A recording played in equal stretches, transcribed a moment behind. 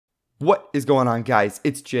What is going on, guys?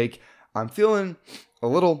 It's Jake. I'm feeling a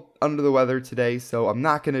little under the weather today, so I'm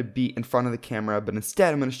not going to be in front of the camera, but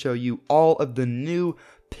instead I'm going to show you all of the new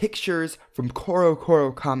pictures from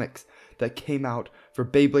CoroCoro Comics that came out for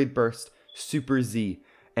Beyblade Burst Super Z.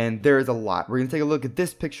 And there is a lot. We're going to take a look at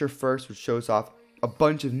this picture first, which shows off a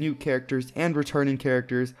bunch of new characters and returning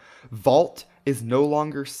characters. VALT is no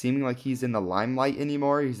longer seeming like he's in the limelight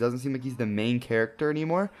anymore. He doesn't seem like he's the main character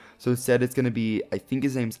anymore. So instead it's going to be, I think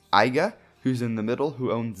his name's Iga, who's in the middle,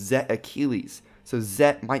 who owns Zet Achilles. So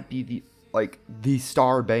Zet might be the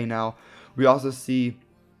star Bay now. We also see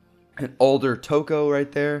an older Toko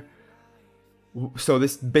right there. So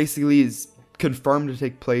this basically is confirmed to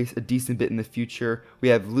take place a decent bit in the future. We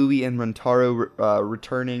have Louis and Rentaro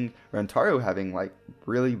returning. Rentaro having like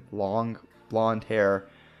really long blonde hair.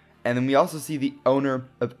 And then we also see the owner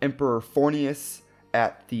of Emperor Fornius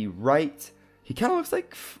at the right. He kind of looks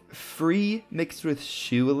like Free mixed with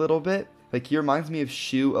Shu a little bit. Like, he reminds me of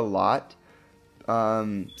Shu a lot.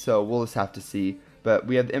 So we'll just have to see. But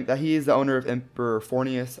we have he is the owner of Emperor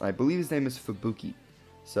Fornius, and I believe his name is Fubuki.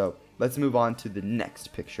 So let's move on to the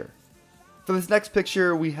next picture. For this next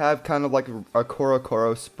picture, we have kind of like a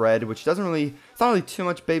CoroCoro spread, which doesn't really, it's not really too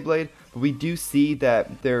much Beyblade, but we do see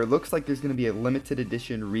that there looks like there's going to be a limited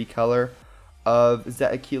edition recolor of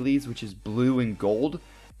Zet Achilles, which is blue and gold.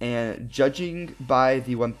 And judging by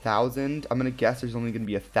the 1000, I'm going to guess there's only going to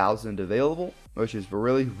be 1000 available, which is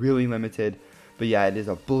really, really limited. But yeah, it is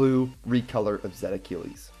a blue recolor of Zet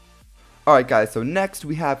Achilles. Alright guys, so next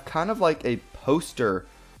we have kind of like a poster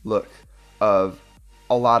look of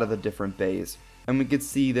a lot of the different bays, and we could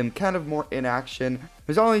see them kind of more in action.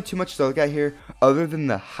 There's not really too much to look at here other than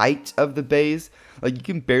the height of the bays. Like, you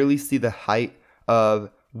can barely see the height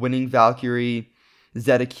of Winning Valkyrie,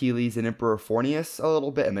 Zet Achilles, and Emperor Fornius a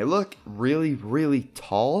little bit, and they look really, really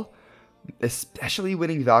tall, especially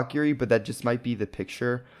Winning Valkyrie, but that just might be the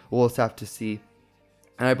picture. We'll just have to see.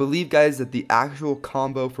 And I believe, guys, that the actual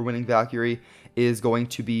combo for Winning Valkyrie is going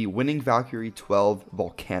to be Winning Valkyrie 12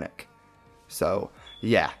 Volcanic. So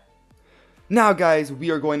yeah. Now guys,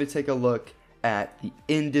 we are going to take a look at the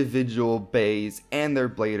individual bays and their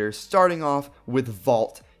bladers, starting off with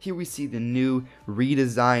VALT. Here we see the new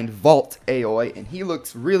redesigned VALT Aoi, and he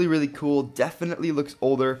looks really, really cool. Definitely looks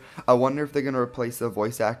older. I wonder if they're going to replace the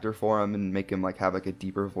voice actor for him and make him like have like a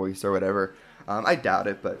deeper voice or whatever. I doubt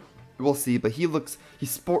it, but we'll see. But he's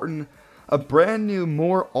sporting a brand new,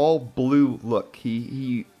 more all blue look.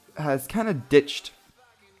 He has kind of ditched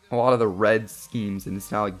a lot of the red schemes, and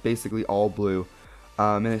it's now like basically all blue.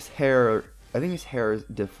 And his hair, I think his hair is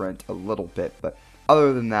different a little bit, but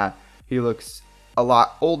other than that, he looks a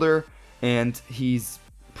lot older, and he's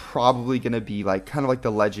probably gonna be like kind of like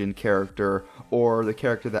the legend character, or the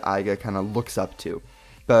character that Iga kind of looks up to.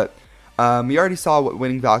 But we already saw what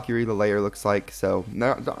Winning Valkyrie, the layer, looks like, so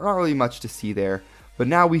not really much to see there. But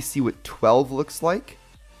now we see what 12 looks like,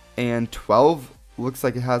 and 12 looks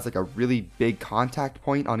like it has like a really big contact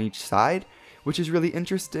point on each side, which is really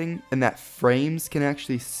interesting, and that frames can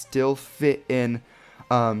actually still fit in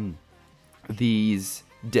these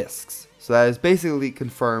discs. So that is basically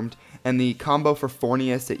confirmed. And the combo for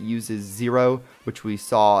Fornius, it uses 0, which we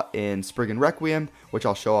saw in Spriggan Requiem, which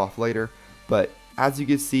I'll show off later. But as you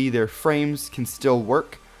can see, their frames can still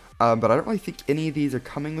work, but I don't really think any of these are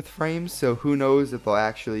coming with frames, so who knows if they'll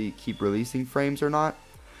actually keep releasing frames or not.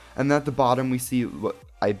 And then at the bottom we see what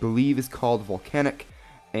I believe is called Volcanic,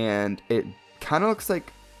 and it kind of looks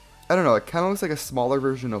like, I don't know, it kind of looks like a smaller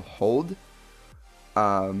version of Hold,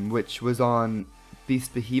 which was on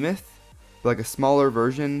Beast Behemoth, like a smaller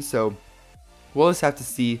version, so we'll just have to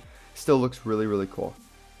see. Still looks really, really cool.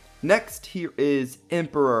 Next here is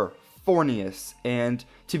Emperor Fornius, and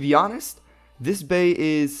to be honest, this bay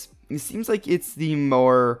it seems like it's the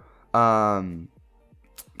more,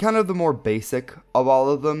 kind of the more basic of all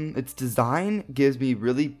of them. Its design gives me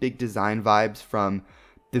really big design vibes from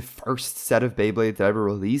the first set of Beyblades that ever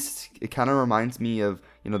released. It kind of reminds me of,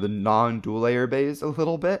 you know, the non-dual layer bays a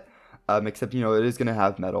little bit, except, you know, it is going to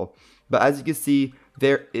have metal. But as you can see,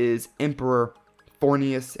 there is Emperor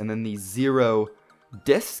Fornius, and then the 0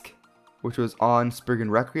 disc, which was on Spriggan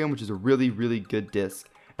Requiem, which is a really, really good disc.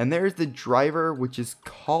 And there's the driver, which is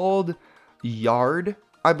called Yard,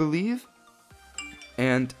 I believe.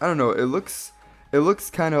 And I don't know, it looks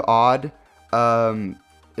kind of odd.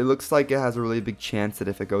 It looks like it has a really big chance that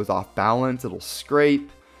if it goes off balance, it'll scrape.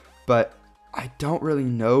 But I don't really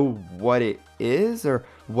know what it is or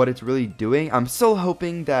what it's really doing. I'm still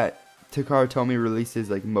hoping that Takara Tomy releases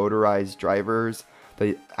like motorized drivers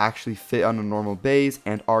that actually fit on the normal bays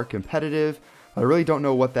and are competitive. I really don't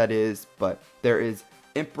know what that is, but there is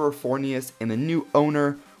Emperor Fornius and the new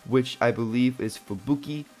owner, which I believe is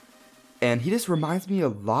Fubuki. And he just reminds me a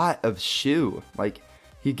lot of Shu. Like,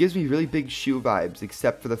 he gives me really big Shu vibes,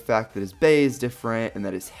 except for the fact that his Bei is different and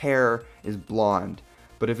that his hair is blonde.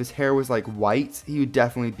 But if his hair was like white, he would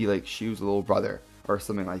definitely be like Shu's little brother or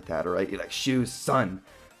something like that, right? Like Shu's son.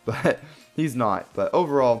 But he's not. But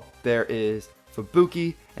overall, there is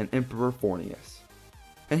Fubuki and Emperor Fornius.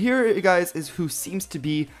 And here, guys, is who seems to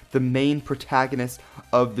be the main protagonist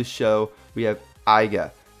of the show. We have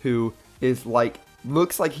Iga, who is like,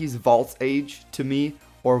 looks like he's Valt's age to me,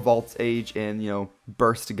 or Valt's age in,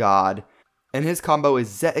 Burst God. And his combo is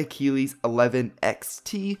Z Achilles 11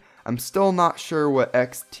 XT. I'm still not sure what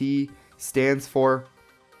XT stands for.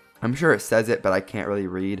 I'm sure it says it, but I can't really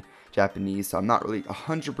read Japanese, so I'm not really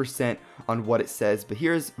 100% on what it says. But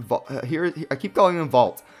here's I keep calling him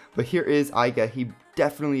Vault, but here is Iga. He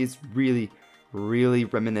definitely is really, really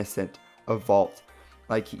reminiscent of Vault.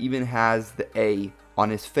 Like, he even has the A on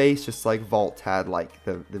his face, just like Vault had like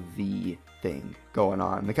the V thing going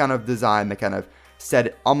on. The kind of design that kind of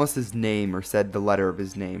said almost his name, or said the letter of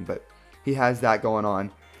his name, but he has that going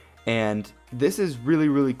on. And this is really,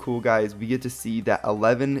 really cool, guys. We get to see that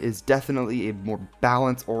 11 is definitely a more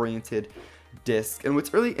balance-oriented disc. And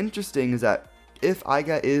what's really interesting is that if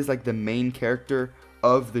Iga is like the main character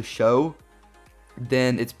of the show,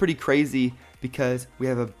 then it's pretty crazy because we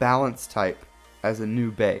have a balance type as a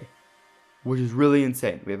new Bei, which is really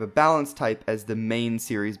insane. We have a balance type as the main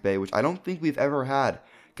series Bei, which I don't think we've ever had,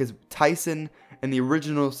 because Tyson in the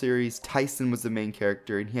original series, Tyson was the main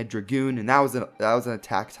character, and he had Dragoon, and that was an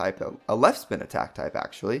attack type, a left spin attack type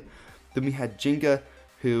actually. Then we had Jinga,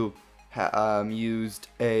 who used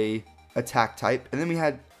a attack type, and then we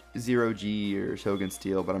had Zero G or Shogun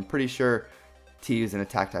Steel, but I'm pretty sure T is an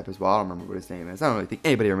attack type as well. I don't remember what his name is. I don't really think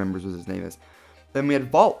anybody remembers what his name is. Then we had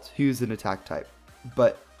Vault, who used an attack type,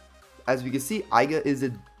 but as we can see, Iga is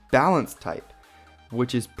a balance type,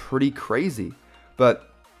 which is pretty crazy. But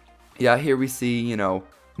yeah, here we see,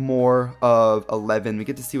 more of 11. We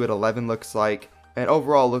get to see what 11 looks like, and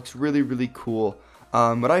overall looks really, really cool.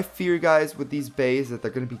 What I fear, guys, with these Bei is that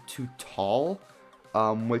they're going to be too tall,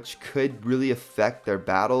 which could really affect their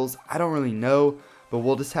battles. I don't really know, but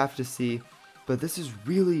we'll just have to see. But this is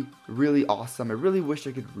really, really awesome. I really wish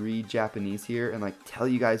I could read Japanese here and like tell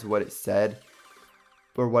you guys what it said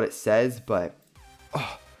or what it says, but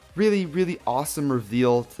really, really awesome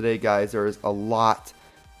reveal today, guys. There is a lot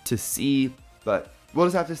to see, but we'll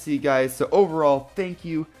just have to see, guys. So overall, thank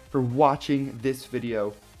you for watching this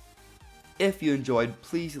video. If you enjoyed,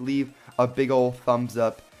 please leave a big old thumbs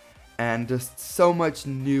up, and just so much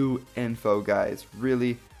new info, guys.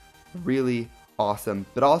 Really, really awesome.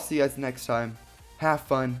 But I'll see you guys next time. Have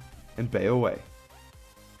fun and Bei away.